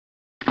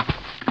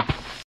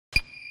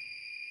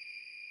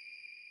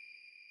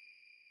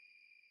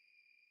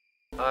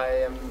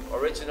I am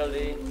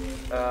originally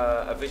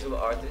a visual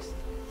artist,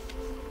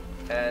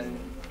 and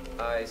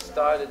I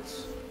started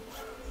to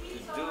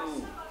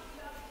do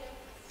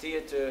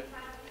theater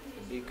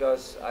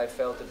because I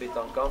felt a bit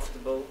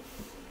uncomfortable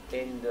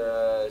in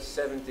the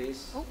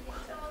 70s. Oh.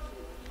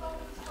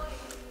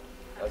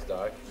 That's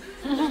dark.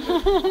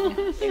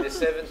 In the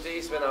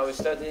 70s, when I was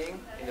studying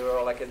in the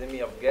Royal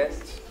Academy of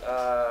Ghent,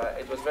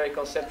 it was very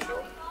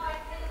conceptual,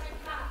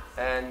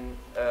 and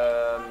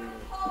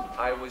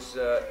I'm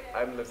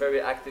a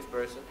very active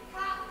person.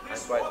 I'm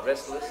quite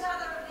restless,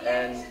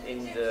 and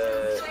in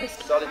the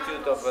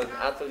solitude of an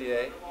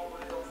atelier,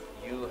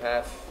 you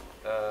have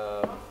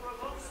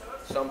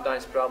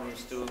sometimes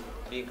problems to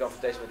be in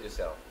confrontation with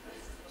yourself.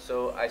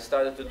 So I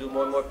started to do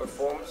more and more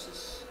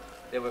performances.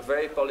 They were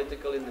very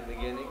political in the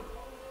beginning,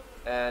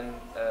 and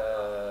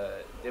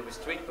there were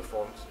street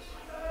performances.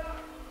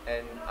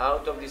 And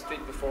out of these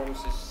street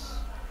performances,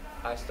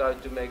 I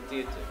started to make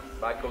theater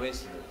by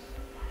coincidence.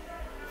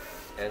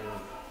 And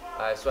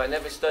so I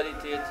never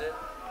studied theater,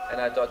 and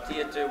I thought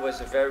theater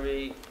was a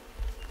very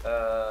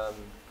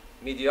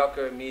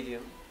mediocre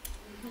medium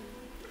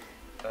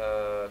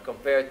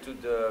compared to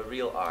the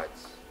real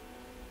arts.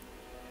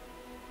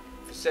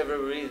 For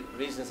several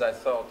reasons I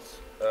thought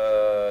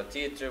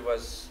theater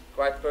was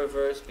quite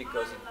perverse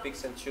because it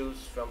picks and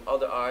chooses from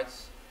other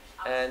arts,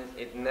 and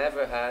it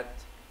never had,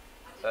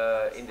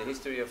 in the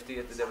history of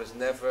theater, there was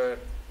never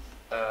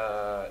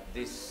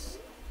this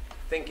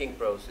thinking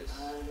process.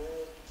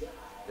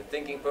 The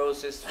thinking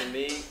process for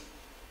me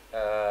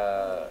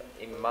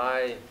in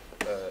my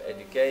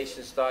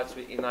education starts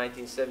in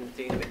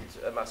 1917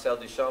 with Marcel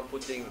Duchamp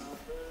putting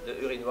the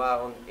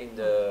urinoir in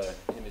the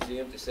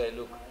museum to say,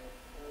 look,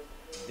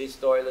 this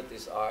toilet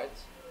is art.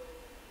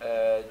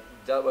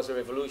 That was a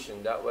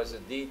revolution. That was a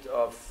deed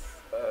of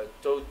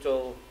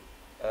total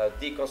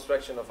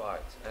deconstruction of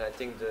art. And I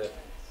think the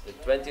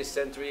 20th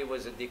century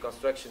was a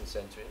deconstruction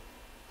century.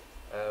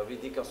 We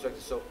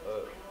deconstructed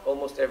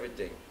almost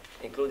everything,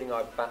 including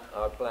our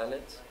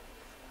planet,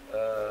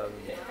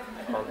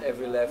 on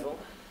every level.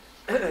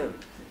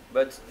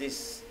 But the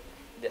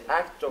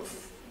act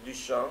of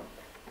Duchamp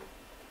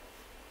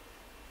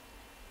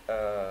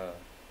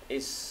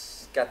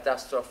is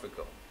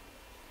catastrophical.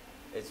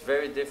 It's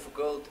very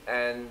difficult,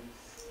 and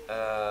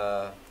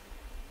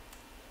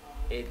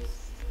if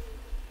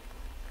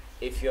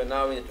you're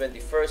now in the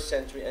 21st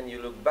century and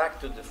you look back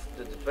to the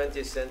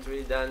 20th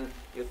century, then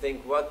you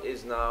think, what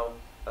is now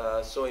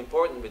so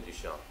important with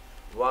Duchamp?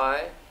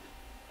 Why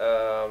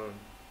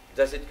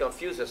does it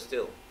confuse us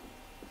still?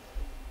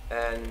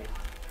 And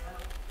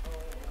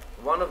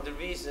one of the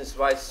reasons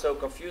why it's so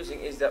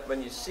confusing is that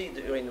when you see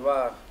the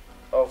urinoir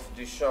of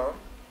Duchamp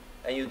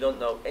and you don't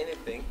know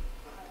anything,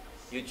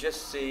 you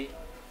just see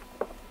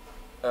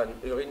an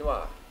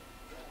urinoir.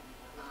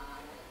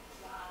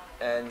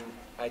 And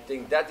I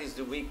think that is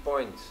the weak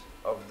point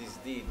of this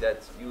deed,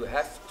 that you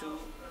have to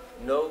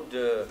know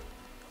the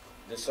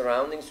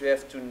surroundings, you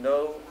have to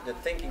know the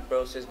thinking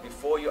process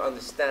before you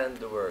understand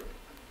the work.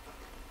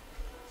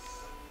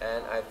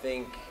 And I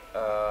think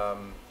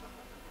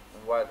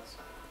what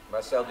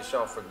Marcel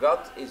Duchamp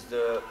forgot is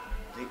the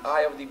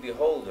eye of the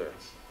beholder.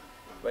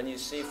 When you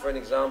see, for an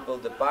example,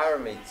 the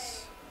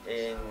pyramids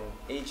in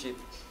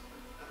Egypt,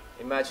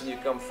 imagine you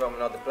come from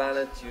another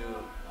planet, you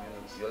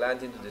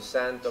land into the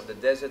sand of the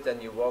desert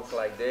and you walk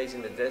like days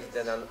in the desert,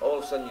 and then all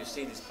of a sudden you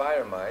see this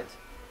pyramid.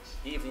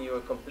 Even you're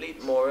a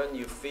complete moron,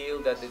 you feel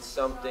that it's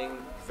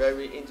something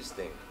very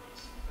interesting.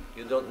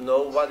 You don't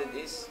know what it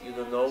is, you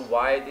don't know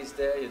why it is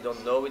there, you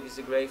don't know it is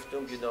a grave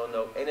tomb, you don't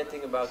know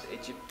anything about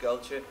Egypt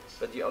culture,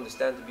 but you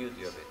understand the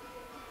beauty of it.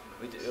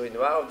 With the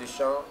urinoir of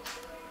Duchamp,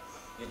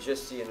 you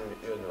just see an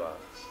urinoir.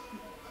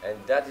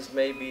 And that is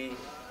maybe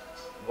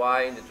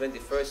why in the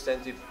 21st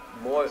century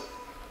more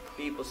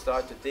people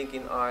start to think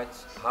in art,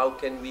 how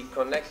can we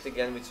connect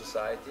again with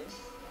society,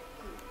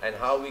 and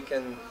how we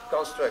can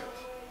construct.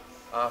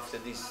 After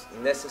this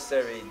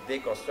necessary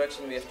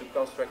deconstruction, we have to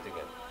construct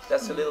again.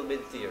 That's a little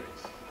bit theory.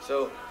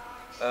 So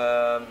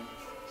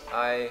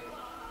I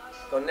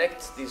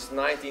connect this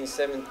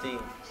 1917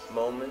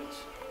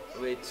 moment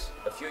with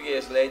a few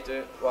years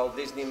later, Walt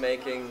Disney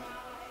making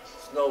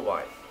Snow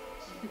White.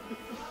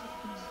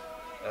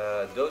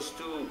 Those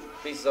two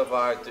pieces of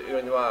art, the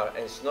urinoir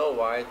and Snow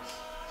White,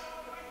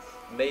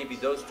 maybe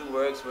those two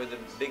works were the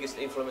biggest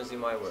influence in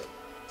my work.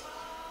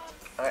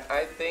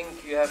 I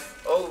think you have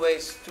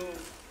always two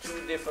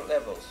different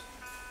levels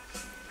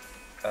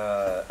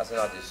as an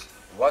artist.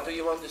 What do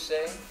you want to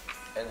say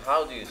and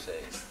how do you say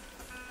it?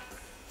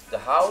 The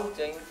how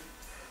thing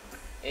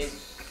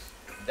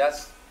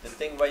that's the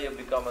thing where you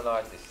become an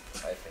artist,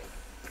 I think.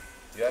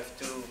 You have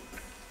to,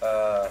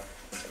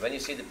 when you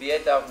see the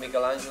Pieta of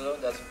Michelangelo,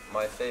 that's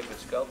my favorite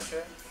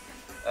sculpture,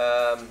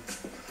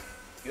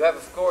 you have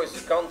of course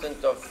the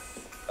content of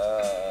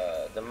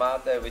the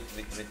Mater with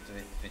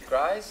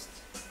Christ,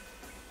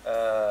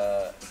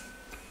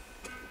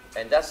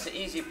 and that's the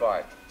easy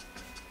part.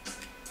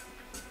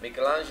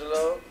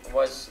 Michelangelo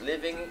was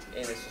living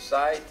in a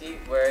society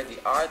where the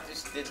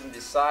artist didn't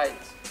decide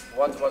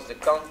what was the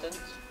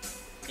content,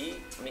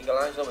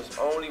 Michelangelo was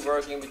only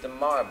working with the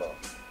marble.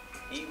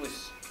 He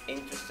was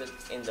interested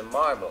in the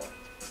marble,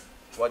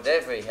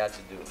 whatever he had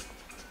to do.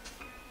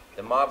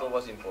 The marble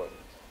was important.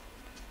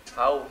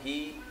 How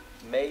he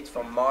made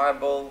from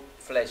marble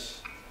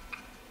flesh,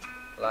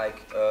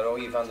 like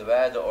Roy van der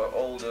Weyden or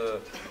all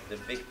the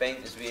big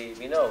painters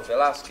we know,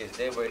 Velázquez,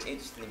 they were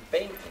interested in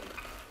painting.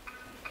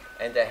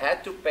 And they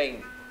had to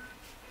paint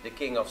the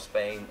King of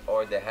Spain,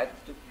 or they had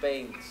to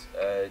paint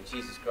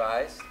Jesus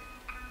Christ.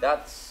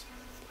 That's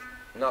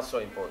not so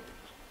important.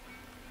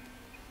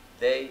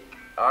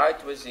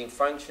 Art was in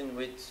function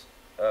with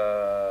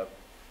the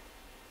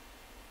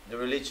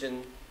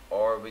religion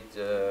or with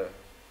the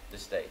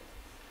state.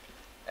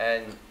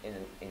 And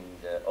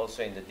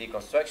also in the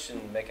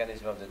deconstruction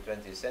mechanism of the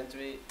 20th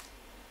century,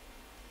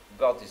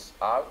 God is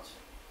out.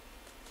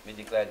 We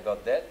declared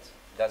God dead.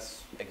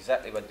 That's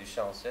exactly what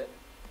Duchamp said.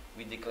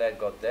 We declared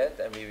God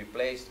dead and we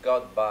replaced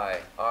God by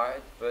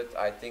art, but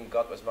I think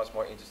God was much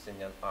more interested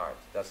in art.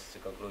 That's the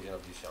conclusion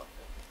of Duchamp.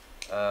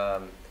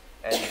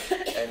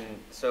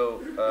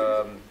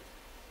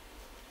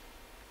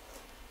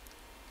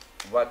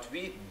 What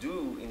we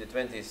do in the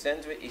 20th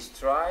century is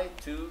try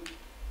to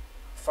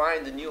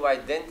find a new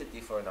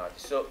identity for an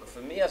artist. So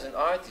for me as an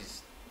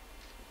artist,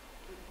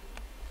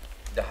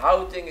 the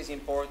how thing is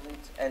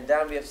important, and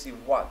then we have to see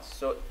what.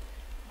 So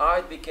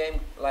art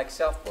became like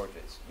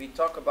self-portraits. We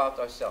talk about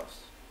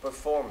ourselves.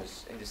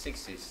 Performers in the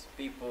 60s,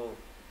 people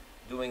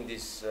doing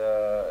this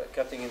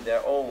cutting in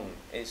their own,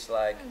 is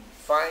like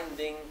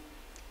finding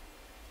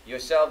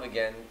yourself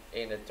again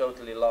in a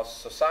totally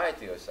lost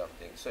society or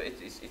something. So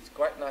it's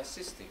quite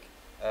narcissistic.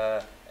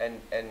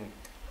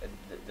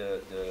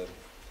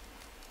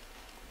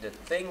 The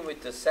thing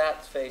with the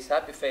sad face,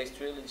 happy face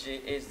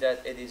trilogy is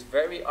that it is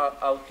very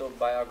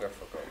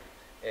autobiographical.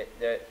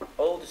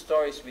 All the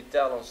stories we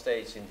tell on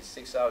stage in the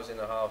 6 hours and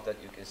a half that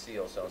you can see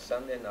also on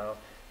Sunday now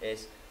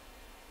is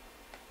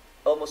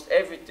almost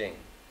everything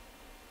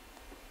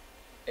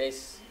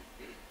is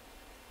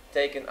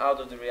taken out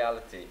of the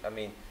reality. I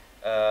mean,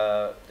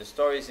 the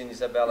stories in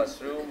Isabella's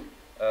room,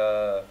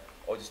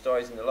 or the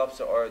stories in the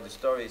lobster, or the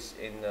stories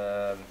in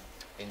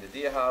the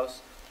deer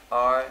house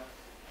are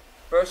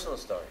personal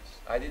stories.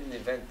 I didn't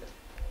invent them.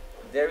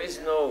 There is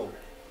no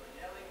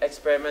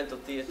experimental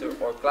theater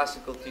or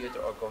classical theater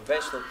or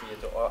conventional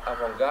theater or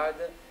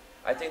avant-garde.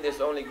 I think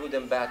there's only good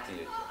and bad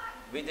theater.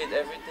 We did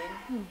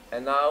everything,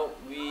 and now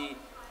we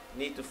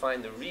need to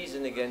find a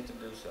reason again to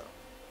do so.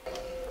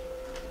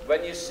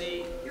 When you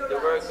see the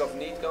work of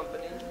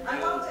Needcompany,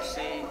 you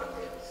see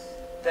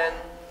 10,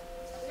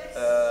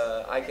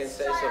 I can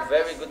say so,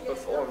 very good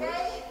performers,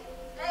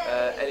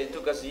 and it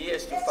took us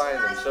years to find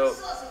them. So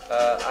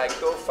I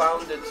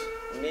co-founded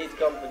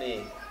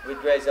Needcompany with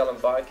Grace Ellen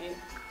Barkey.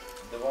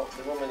 The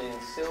woman in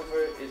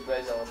silver is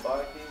Grace Ellen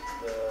Barkey,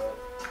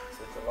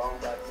 with the long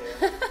black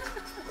hair.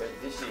 Where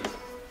is she?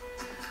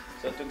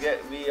 So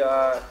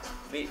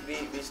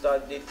we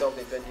started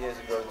Needcompany 20 years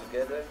ago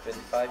together,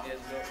 25 years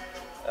ago.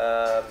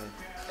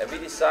 And we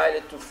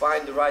decided to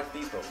find the right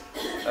people.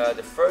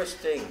 The first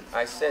thing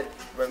I said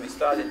when we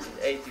started in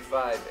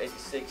 85,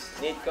 86,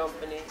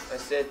 Needcompany, I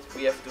said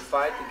we have to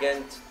fight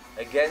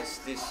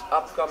against this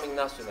upcoming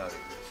nationality.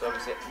 So we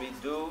said we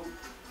do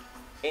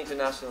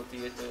international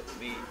theater,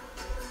 we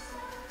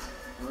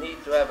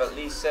need to have at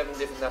least 7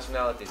 different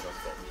nationalities on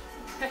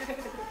stage.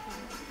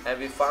 And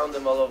we found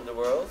them all over the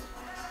world.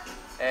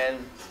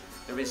 And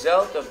the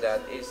result of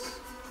that is,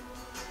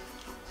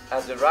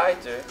 as a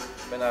writer,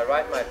 when I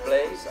write my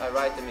plays, I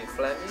write them in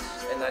Flemish,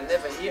 and I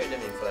never hear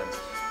them in Flemish.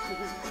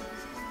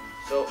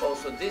 So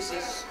also this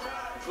is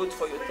good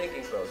for your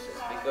thinking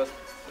process, because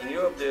in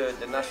Europe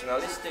the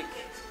nationalistic,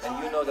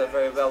 and you know that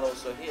very well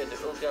also here, the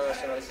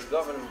ultra-nationalistic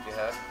government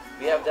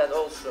we have that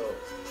also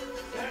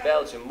in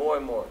Belgium more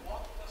and more.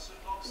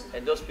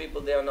 And those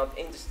people, they are not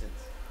interested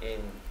in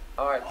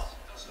art,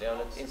 they are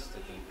not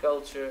interested in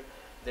culture,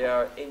 they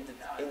are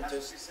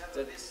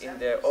interested in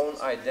their own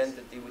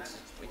identity,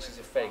 which is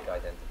a fake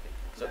identity.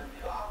 So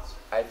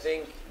I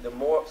think the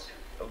more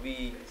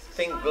we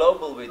think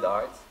global with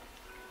art,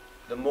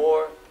 the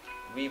more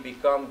we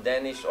become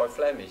Danish or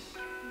Flemish.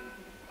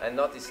 And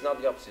it's not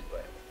the opposite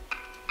way.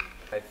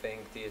 I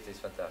think theatre is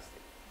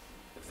fantastic.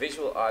 The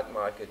visual art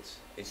market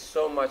is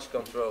so much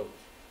controlled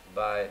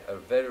by a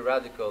very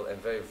radical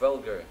and very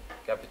vulgar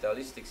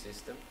capitalistic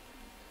system.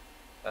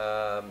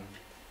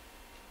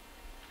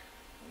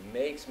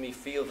 Makes me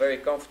feel very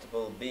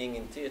comfortable being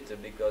in theatre,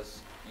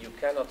 because you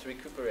cannot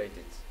recuperate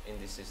it in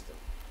this system.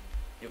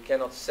 You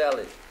cannot sell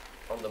it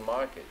on the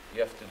market.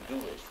 You have to do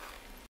it.